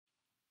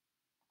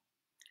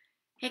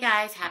Hey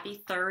guys,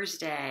 happy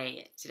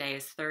Thursday. Today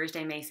is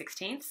Thursday, May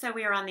 16th, so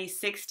we are on the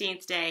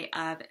 16th day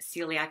of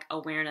Celiac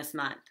Awareness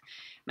Month.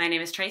 My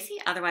name is Tracy,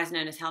 otherwise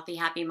known as Healthy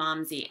Happy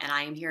Momzy, and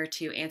I am here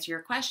to answer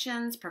your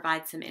questions,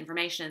 provide some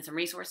information and some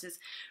resources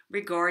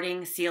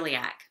regarding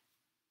celiac.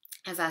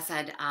 As I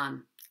said,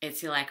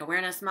 it's Celiac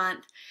Awareness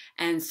Month,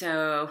 and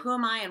so who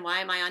am I and why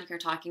am I on here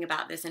talking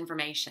about this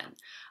information?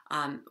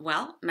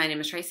 Well, my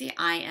name is Tracy.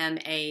 I am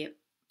a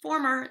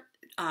former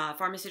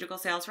pharmaceutical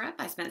sales rep.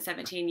 I spent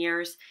 17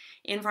 years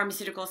in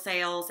pharmaceutical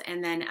sales,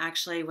 and then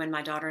actually when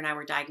my daughter and I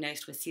were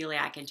diagnosed with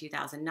celiac in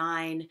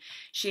 2009,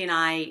 she and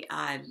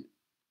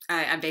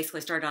I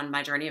basically started on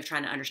my journey of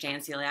trying to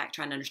understand celiac,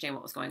 trying to understand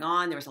what was going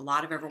on. There was a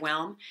lot of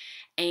overwhelm,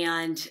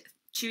 and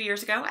 2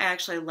 years ago, I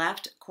actually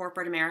left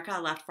corporate America. I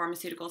left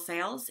pharmaceutical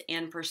sales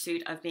in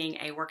pursuit of being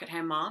a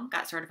work-at-home mom,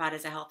 got certified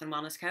as a health and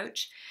wellness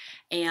coach,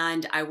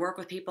 and I work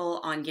with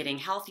people on getting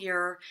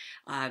healthier,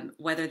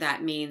 whether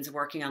that means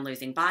working on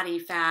losing body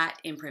fat,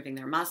 improving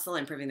their muscle,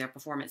 improving their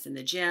performance in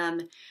the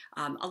gym.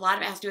 A lot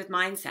of it has to do with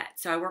mindset.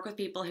 So I work with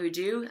people who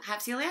do have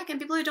celiac and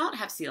people who don't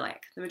have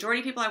celiac. The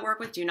majority of people I work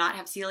with do not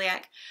have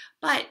celiac,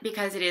 but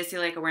because it is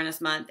Celiac Awareness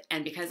Month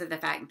and because of the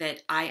fact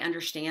that I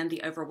understand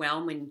the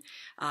overwhelm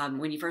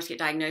when you first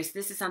get diagnosed,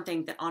 this is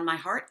something that on my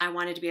heart I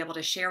wanted to be able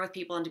to share with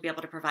people and to be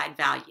able to provide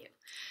value.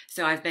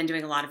 So I've been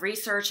doing a lot of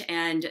research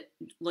and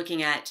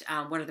looking at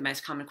what are the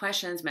most common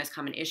questions, most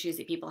common issues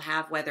that people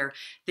have, whether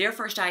they're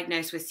first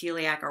diagnosed with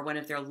celiac or one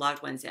of their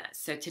loved ones is.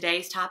 So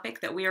today's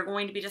topic that we are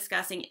going to be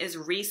discussing is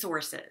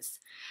resources.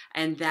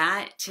 And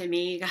that to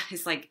me,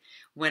 guys, like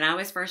when I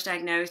was first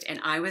diagnosed and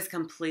I was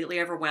completely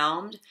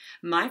overwhelmed,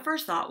 my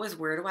first thought was,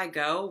 where do I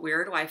go?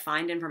 Where do I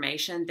find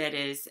information that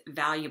is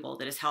valuable,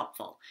 that is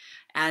helpful?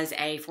 As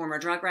a former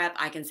drug rep,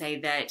 I can say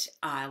that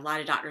a lot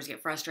of doctors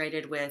get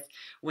frustrated with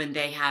when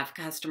they have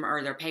customer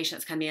or their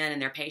patients come in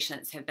and their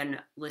patients have been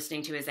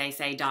listening to, as they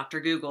say, Dr.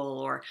 Google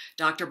or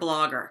Dr.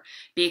 Blogger,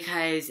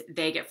 because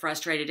they get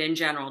frustrated in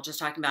general, just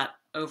talking about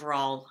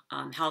overall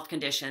health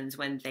conditions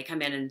when they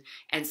come in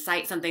and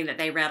cite something that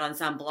they read on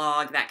some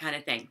blog, that kind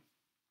of thing.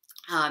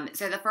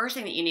 So the first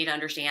thing that you need to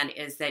understand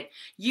is that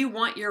you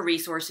want your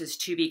resources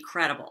to be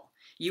credible.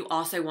 You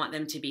also want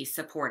them to be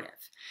supportive.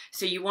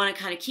 So you want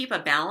to kind of keep a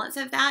balance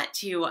of that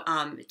to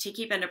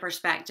keep into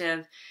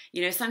perspective.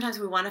 You know, sometimes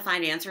we want to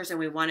find answers and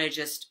we want to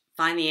just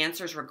find the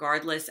answers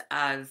regardless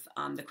of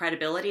the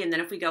credibility. And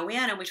then if we go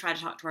in and we try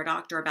to talk to our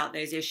doctor about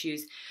those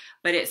issues,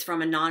 but it's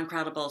from a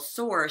non-credible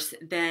source,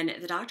 then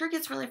the doctor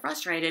gets really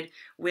frustrated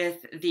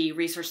with the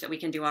research that we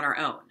can do on our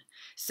own.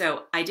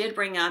 So I did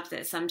bring up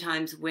that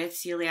sometimes with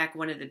celiac,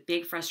 one of the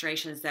big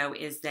frustrations, though,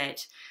 is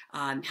that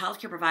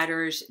healthcare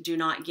providers do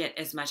not get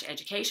as much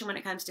education when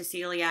it comes to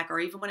celiac or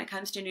even when it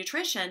comes to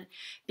nutrition,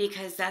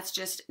 because that's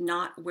just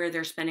not where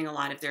they're spending a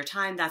lot of their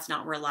time. That's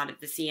not where a lot of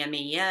the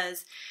CME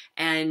is.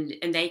 And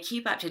they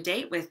keep up to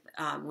date with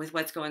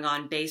what's going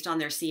on based on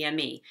their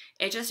CME.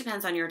 It just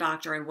depends on your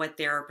doctor and what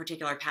their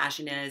particular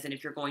passion is and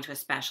if you're going to a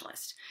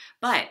specialist.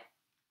 But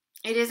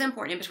it is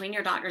important in between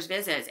your doctor's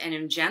visits and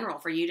in general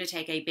for you to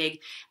take a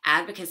big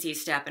advocacy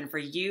step and for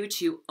you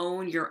to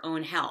own your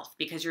own health,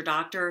 because your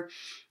doctor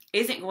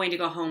isn't going to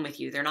go home with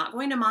you. They're not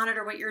going to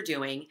monitor what you're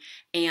doing,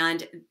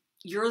 and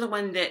you're the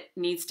one that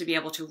needs to be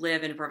able to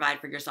live and provide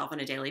for yourself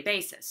on a daily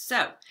basis.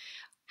 So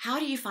how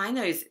do you find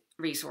those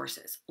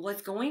resources? Well,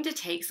 it's going to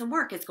take some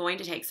work. It's going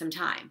to take some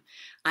time.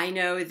 I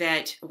know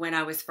that when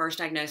I was first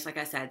diagnosed, like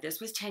I said, this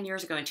was 10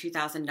 years ago in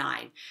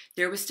 2009,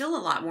 there was still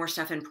a lot more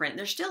stuff in print.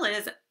 There still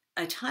is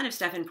a ton of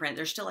stuff in print.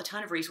 There's still a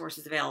ton of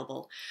resources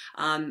available.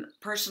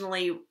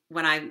 Personally,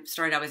 when I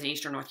started, I was in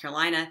Eastern North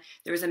Carolina.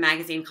 There was a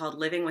magazine called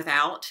Living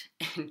Without.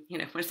 And, you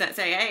know, what does that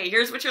say? Hey,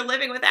 here's what you're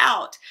living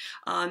without.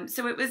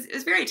 So it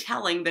was very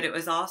telling, but it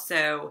was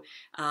also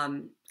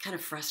kind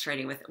of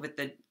frustrating with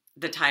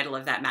the title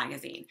of that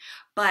magazine.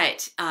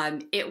 But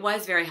it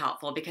was very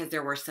helpful because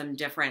there were some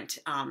different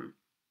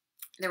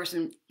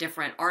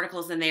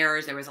articles in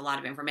there. There was a lot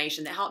of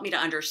information that helped me to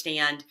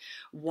understand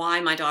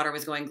why my daughter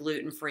was going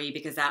gluten-free,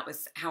 because that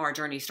was how our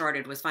journey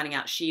started, was finding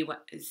out she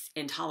was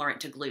intolerant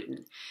to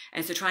gluten.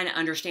 And so trying to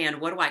understand,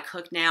 what do I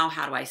cook now?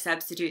 How do I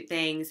substitute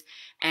things?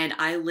 And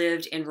I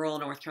lived in rural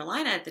North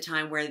Carolina at the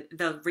time where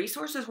the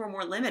resources were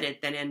more limited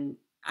than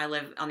I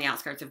live on the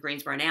outskirts of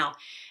Greensboro now,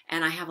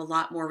 and I have a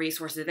lot more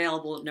resources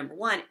available. Number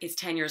one, it's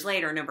 10 years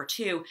later. Number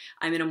two,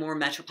 I'm in a more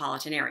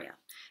metropolitan area.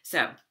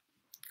 So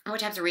what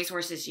types of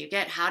resources do you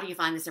get? How do you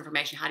find this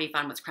information? How do you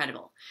find what's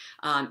credible?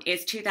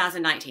 It's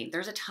 2019.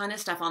 There's a ton of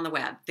stuff on the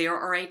web. There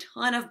are a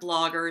ton of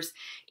bloggers.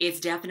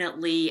 It's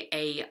definitely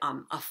a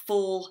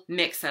full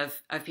mix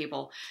of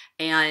people.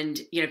 And,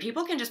 you know,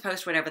 people can just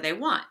post whatever they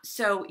want.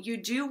 So you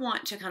do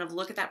want to kind of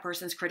look at that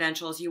person's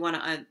credentials. You want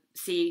to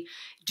see,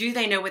 do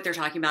they know what they're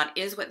talking about?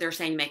 Is what they're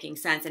saying making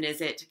sense? And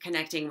is it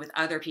connecting with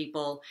other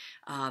people,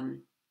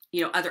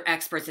 you know, other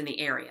experts in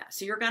the area?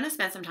 So you're going to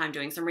spend some time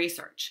doing some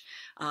research.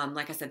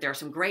 Like I said, there are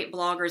some great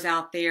bloggers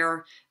out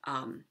there.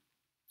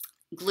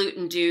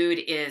 Gluten Dude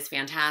is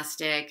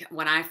fantastic.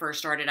 When I first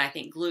started, I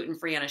think Gluten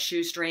Free on a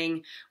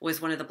Shoestring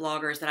was one of the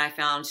bloggers that I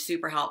found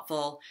super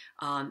helpful.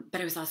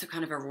 But I was also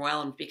kind of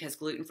overwhelmed because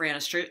Gluten Free on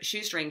a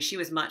Shoestring, she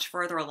was much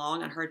further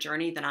along on her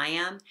journey than I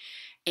am.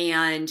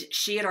 And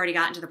she had already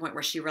gotten to the point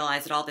where she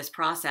realized that all this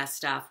processed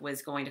stuff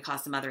was going to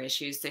cause some other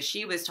issues. So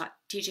she was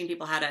teaching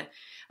people how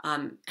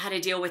to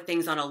deal with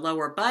things on a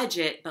lower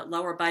budget, but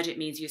lower budget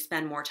means you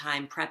spend more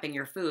time prepping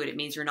your food. It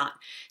means you're not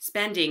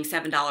spending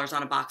 $7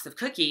 on a box of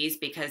cookies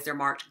because they're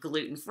marked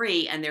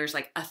gluten-free and there's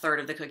like a third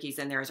of the cookies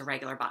in there as a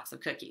regular box of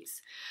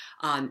cookies.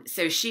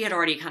 So she had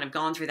already kind of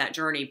gone through that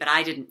journey, but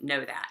I didn't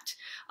know that.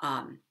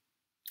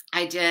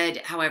 I did,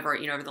 however,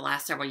 over the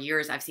last several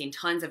years, I've seen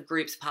tons of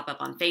groups pop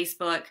up on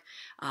Facebook.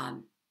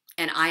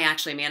 And I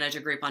actually manage a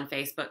group on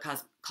Facebook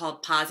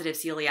called Positive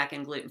Celiac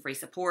and Gluten-Free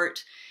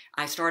Support.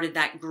 I started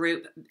that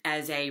group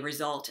as a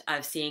result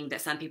of seeing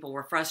that some people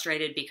were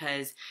frustrated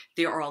because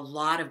there are a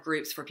lot of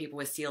groups for people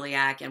with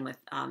celiac and with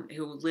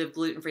who live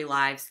gluten-free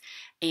lives.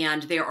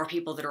 And there are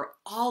people that are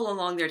all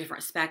along their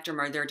different spectrum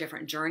or their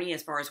different journey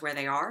as far as where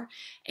they are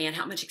and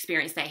how much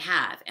experience they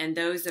have. And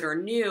those that are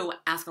new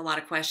ask a lot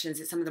of questions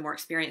that some of the more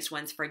experienced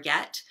ones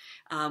forget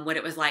what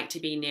it was like to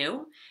be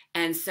new.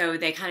 And so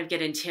they kind of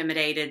get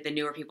intimidated. The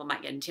newer people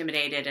might get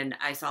intimidated. And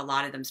I saw a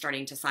lot of them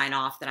starting to sign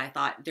off that I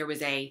thought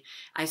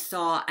I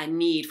saw a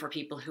need for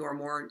people who are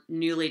more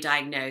newly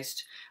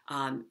diagnosed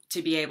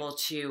to be able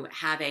to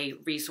have a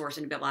resource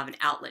and to be able to have an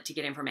outlet to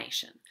get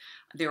information.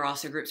 There are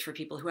also groups for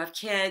people who have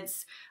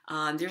kids.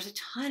 There's a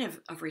ton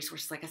of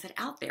resources, like I said,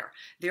 out there.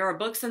 There are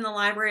books in the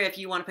library if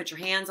you want to put your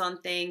hands on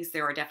things.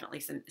 There are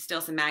definitely still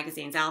some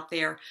magazines out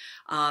there.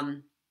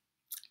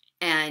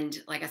 And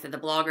like I said, the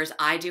bloggers,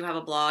 I do have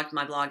a blog.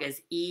 My blog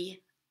is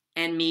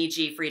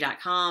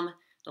enmegfree.com,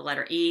 the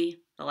letter E,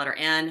 the letter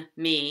N,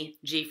 me,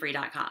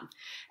 gfree.com.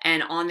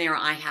 And on there,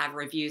 I have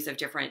reviews of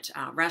different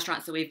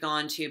restaurants that we've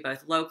gone to,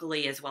 both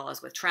locally as well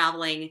as with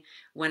traveling.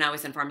 When I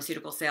was in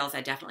pharmaceutical sales, I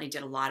definitely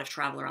did a lot of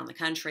travel around the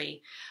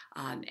country.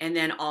 And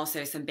then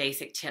also some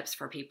basic tips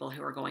for people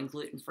who are going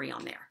gluten-free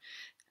on there.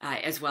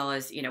 As well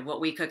as,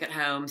 what we cook at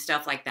home,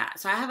 stuff like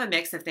that. So I have a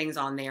mix of things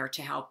on there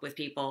to help with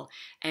people.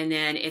 And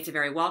then it's a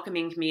very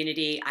welcoming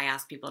community. I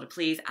ask people to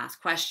please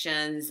ask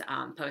questions,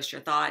 post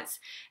your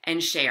thoughts,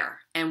 and share.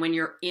 And when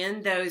you're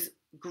in those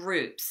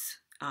groups,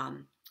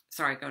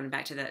 going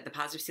back to the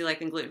Positive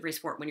Celiac and Gluten-Free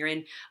Support, when you're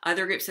in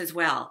other groups as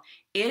well,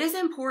 it is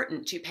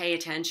important to pay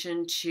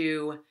attention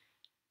to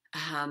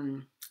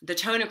the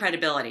tone of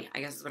credibility, I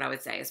guess is what I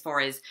would say, as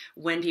far as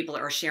when people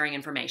are sharing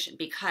information,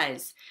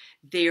 because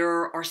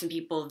there are some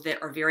people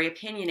that are very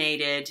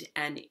opinionated.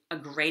 And a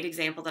great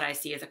example that I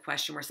see is a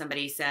question where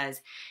somebody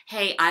says,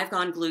 hey, I've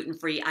gone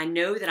gluten-free. I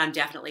know that I'm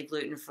definitely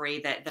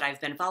gluten-free, that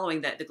I've been following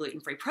the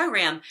gluten-free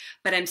program,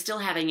 but I'm still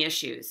having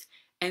issues.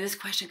 And this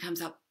question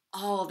comes up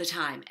all the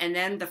time. And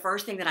then the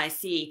first thing that I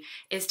see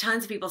is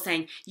tons of people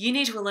saying, you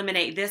need to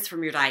eliminate this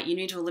from your diet. You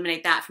need to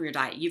eliminate that from your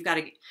diet. You've got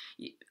to,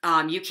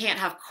 you can't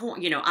have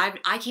corn.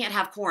 I can't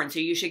have corn, so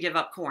you should give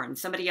up corn.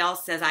 Somebody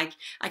else says, I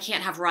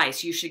can't have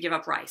rice. You should give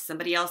up rice.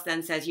 Somebody else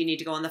then says, you need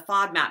to go on the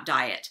FODMAP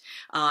diet.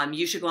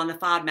 You should go on the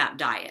FODMAP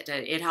diet.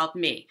 It helped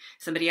me.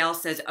 Somebody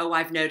else says, oh,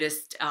 I've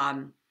noticed,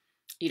 I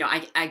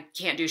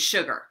can't do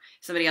sugar.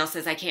 Somebody else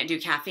says, I can't do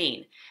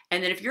caffeine.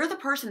 And then if you're the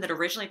person that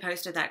originally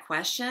posted that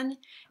question,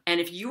 and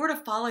if you were to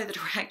follow the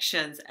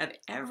directions of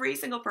every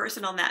single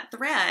person on that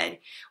thread,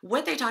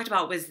 what they talked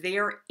about was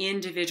their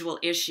individual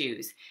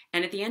issues.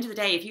 And at the end of the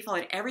day, if you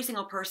followed every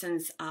single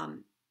person's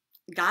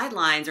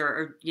guidelines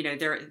or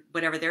their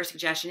whatever their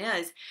suggestion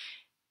is,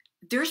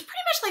 there's pretty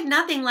much like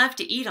nothing left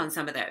to eat on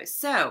some of those.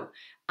 So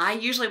I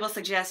usually will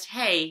suggest,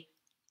 hey,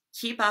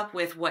 keep up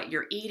with what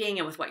you're eating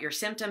and with what your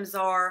symptoms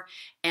are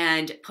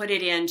and put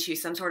it into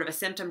some sort of a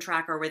symptom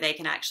tracker where they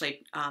can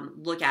actually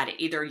look at it.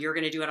 Either you're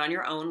going to do it on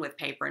your own with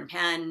paper and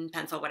pen,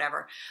 pencil,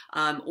 whatever,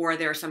 or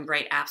there are some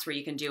great apps where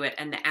you can do it,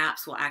 and the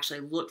apps will actually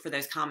look for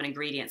those common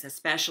ingredients,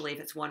 especially if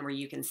it's one where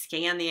you can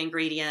scan the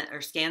ingredient or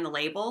scan the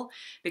label,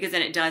 because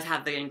then it does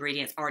have the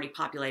ingredients already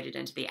populated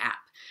into the app.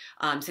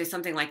 So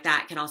something like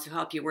that can also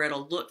help you, where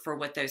it'll look for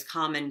what those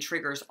common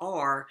triggers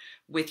are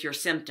with your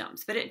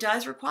symptoms. But it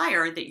does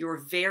require that you're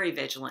very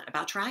vigilant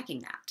about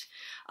tracking that.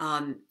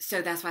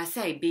 So that's why I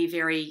say be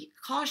very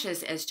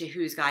cautious as to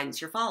whose guidance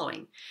you're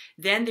following.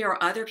 Then there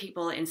are other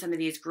people in some of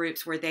these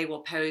groups where they will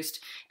post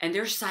and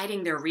they're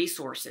citing their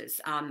resources.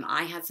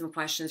 I had some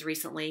questions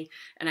recently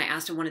and I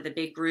asked in one of the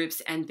big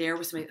groups, and there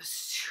was somebody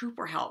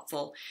super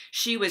helpful.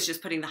 She was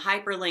just putting the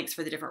hyperlinks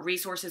for the different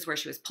resources where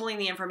she was pulling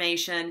the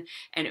information,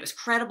 and it was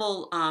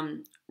credible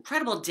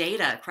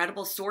data,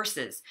 credible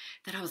sources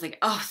that I was like,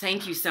 oh,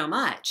 thank you so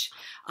much.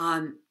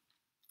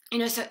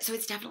 So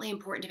it's definitely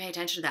important to pay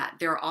attention to that.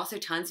 There are also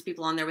tons of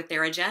people on there with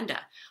their agenda.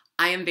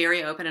 I am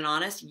very open and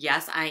honest.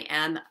 Yes, I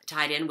am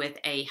tied in with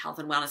a health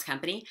and wellness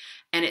company,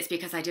 and it's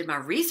because I did my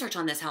research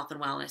on this health and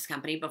wellness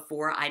company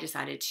before I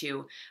decided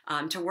to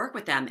work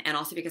with them, and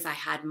also because I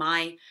had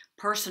my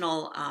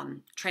personal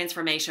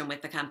transformation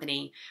with the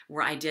company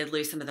where I did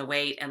lose some of the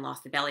weight and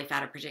lost the belly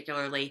fat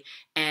particularly,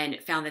 and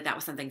found that that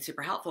was something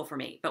super helpful for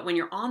me. But when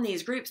you're on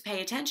these groups,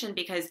 pay attention,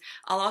 because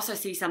I'll also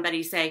see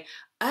somebody say,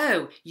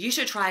 oh, you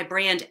should try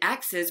brand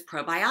X's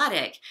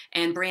probiotic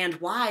and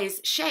brand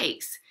Y's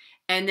shakes.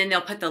 And then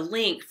they'll put the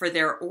link for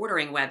their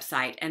ordering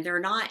website, and they're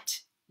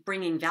not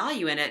bringing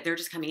value in it. They're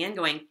just coming in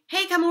going,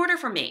 hey, come order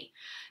from me.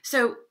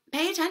 So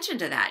pay attention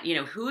to that. You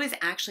know, who is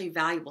actually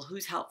valuable,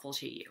 who's helpful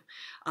to you.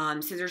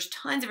 So there's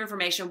tons of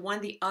information. One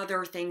of the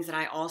other things that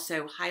I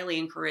also highly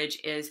encourage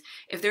is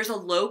if there's a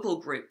local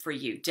group for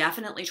you,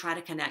 definitely try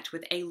to connect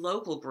with a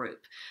local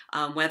group,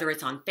 whether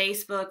it's on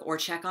Facebook or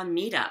check on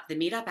Meetup. The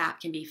Meetup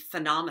app can be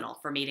phenomenal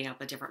for meeting up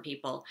with different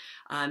people,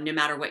 no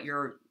matter what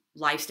your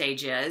life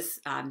stage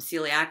is,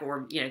 celiac,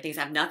 or, you know, things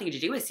have nothing to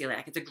do with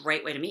celiac. It's a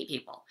great way to meet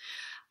people.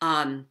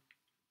 And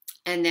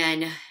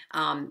then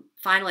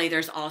finally,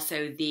 there's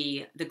also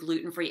the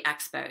gluten-free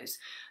expos.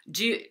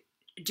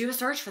 Do a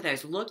search for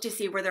those. Look to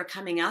see where they're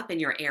coming up in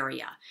your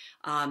area.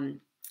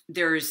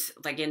 There's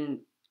like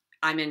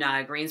I'm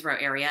in Greensboro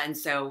area, and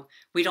so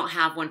we don't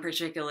have one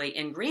particularly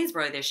in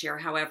Greensboro this year.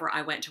 However,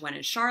 I went to one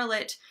in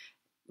Charlotte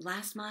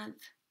last month,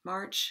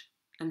 March.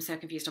 I'm so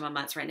confused on my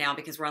months right now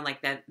because we're on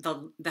like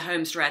the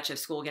home stretch of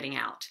school getting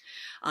out.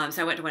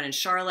 So I went to one in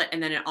Charlotte,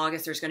 and then in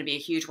August there's going to be a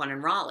huge one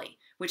in Raleigh,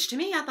 which to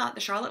me I thought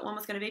the Charlotte one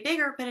was going to be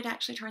bigger, but it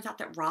actually turns out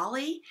that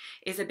Raleigh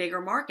is a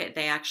bigger market.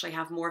 They actually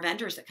have more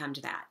vendors that come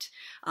to that.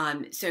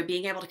 So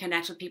being able to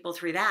connect with people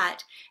through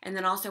that, and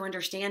then also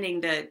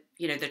understanding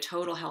the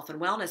total health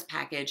and wellness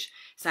package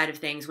side of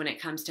things when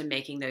it comes to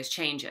making those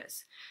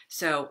changes.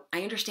 So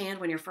I understand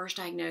when you're first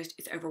diagnosed,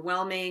 it's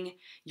overwhelming.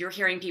 You're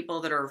hearing people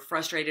that are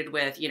frustrated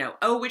with,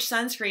 oh, which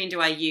sunscreen do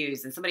I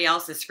use? And somebody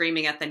else is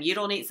screaming at them, you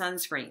don't need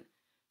sunscreen.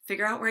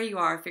 Figure out where you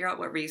are, figure out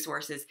what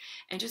resources,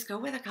 and just go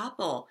with a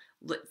couple.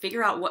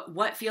 Figure out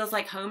what feels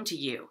like home to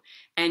you.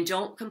 And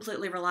don't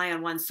completely rely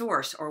on one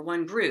source or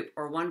one group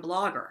or one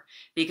blogger.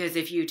 Because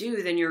if you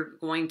do, then you're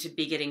going to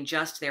be getting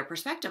just their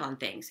perspective on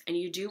things. And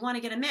you do want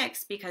to get a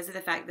mix because of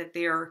the fact that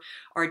there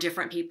are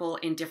different people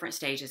in different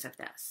stages of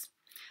this.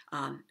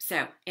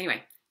 So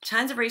anyway,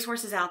 tons of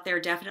resources out there.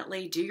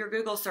 Definitely do your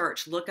Google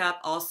search. Look up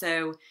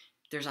also.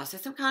 There's also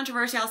some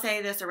controversy, I'll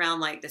say this, around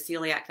like the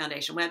Celiac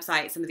Foundation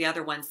website, some of the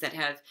other ones that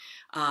have,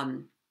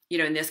 and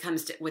this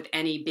comes with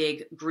any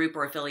big group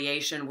or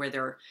affiliation where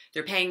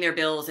they're paying their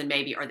bills, and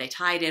maybe are they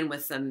tied in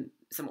with some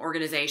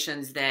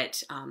organizations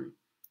that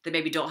that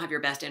maybe don't have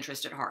your best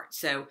interest at heart.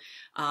 So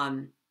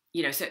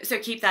so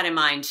keep that in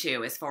mind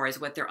too, as far as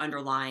what their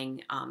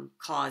underlying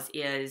cause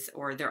is,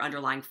 or their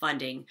underlying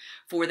funding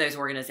for those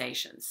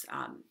organizations.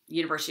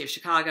 University of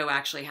Chicago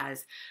actually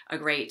has a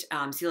great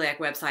celiac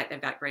website.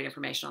 They've got great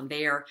information on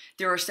there.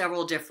 There are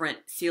several different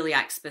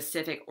celiac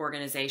specific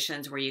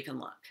organizations where you can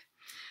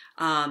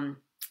look.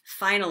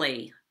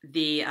 Finally,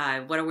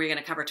 what are we going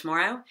to cover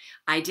tomorrow?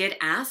 I did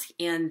ask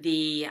in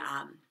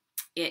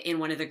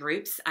one of the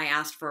groups, I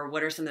asked for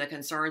what are some of the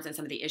concerns and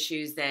some of the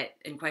issues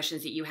and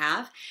questions that you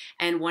have.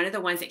 And one of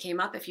the ones that came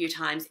up a few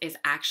times is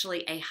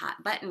actually a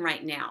hot button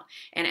right now.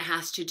 And it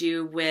has to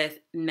do with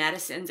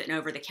medicines and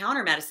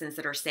over-the-counter medicines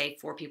that are safe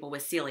for people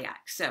with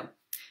celiac. So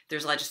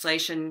there's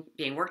legislation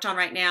being worked on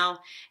right now,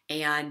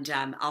 and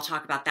I'll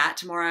talk about that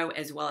tomorrow,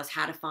 as well as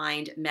how to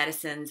find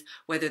medicines,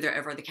 whether they're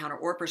over-the-counter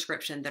or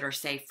prescription, that are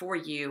safe for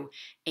you,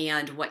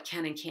 and what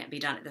can and can't be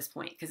done at this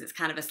point, because it's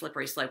kind of a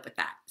slippery slope with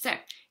that. So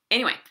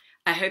anyway,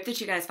 I hope that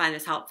you guys find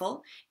this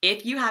helpful.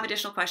 If you have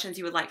additional questions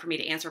you would like for me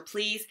to answer,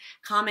 please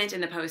comment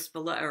in the post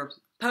below, or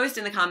post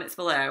in the comments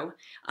below.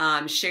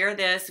 Share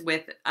this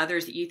with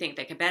others that you think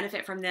that could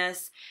benefit from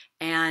this.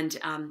 And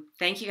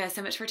thank you guys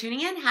so much for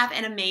tuning in. Have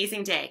an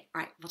amazing day.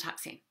 All right, we'll talk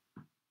soon.